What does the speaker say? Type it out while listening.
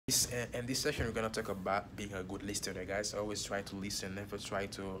In this session, we're gonna talk about being a good listener, guys. Always try to listen, never try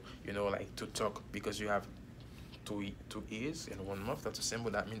to, like to talk because you have two ears and one mouth. That's a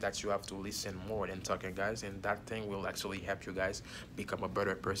symbol. That means that you have to listen more than talking, guys, and that thing will actually help you guys become a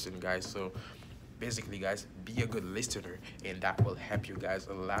better person, guys. So basically, guys, be a good listener, and that will help you guys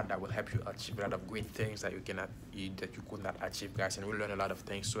a lot. That will help you achieve a lot of great things that that you could not achieve, guys. And we learn a lot of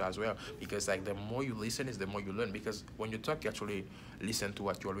things too as well, because like the more you listen is the more you learn, because when you talk you actually listen to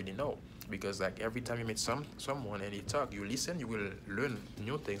what you already know, because like every time you meet someone and you talk, you listen, you will learn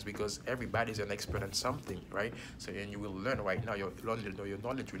new things, because everybody's an expert on something, right? So and you will learn right now, your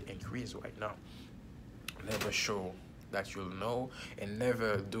knowledge will increase right now. Never show that you'll know, and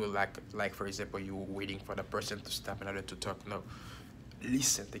never do like for example you waiting for the person to stop in order to talk. No,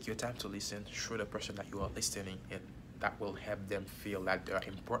 listen, take your time to listen, show the person that you are listening, and that will help them feel that they are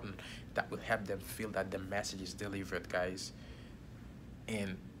important, that will help them feel that the message is delivered, guys.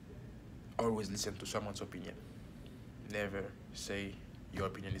 And always listen to someone's opinion. Never say your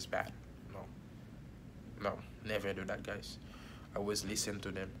opinion is bad. No, no, never do that, guys. Always listen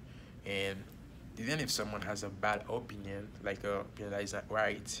to them. And even if someone has a bad opinion, like a opinion that is not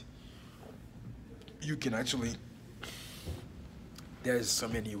right, you can actually, there's so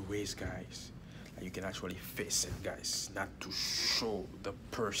many ways, guys, that you can actually face it, guys, not to show the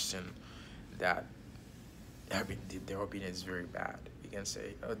person that their opinion is very bad. You can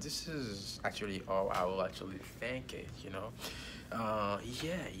say, oh, this is actually how I will actually think it,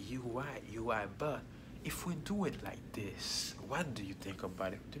 yeah, you are, but if we do it like this, what do you think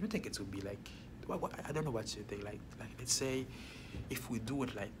about it? Do you think it will be like, I don't know what you think, like let's say, if we do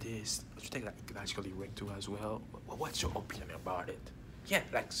it like this, do you think that it can actually work too as well? What's your opinion about it? Yeah,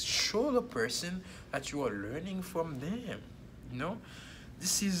 like show the person that you are learning from them, you know?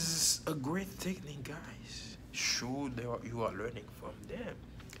 This is a great technique, guys. Show that you are learning from them.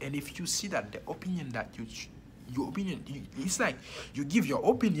 And if you see that the opinion that your opinion, it's like you give your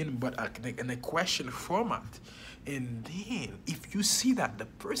opinion, but in a question format. And then if you see that the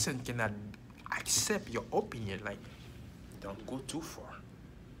person cannot accept your opinion, like, don't go too far.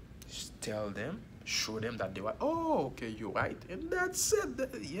 Just tell them, show them that they were, oh, okay, you're right. And that's it.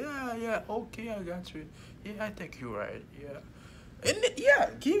 Yeah, okay, I got you. Yeah, I think you're right. Yeah. And yeah,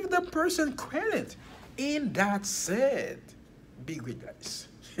 give the person credit. And that's it. Be great, guys.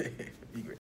 Be great.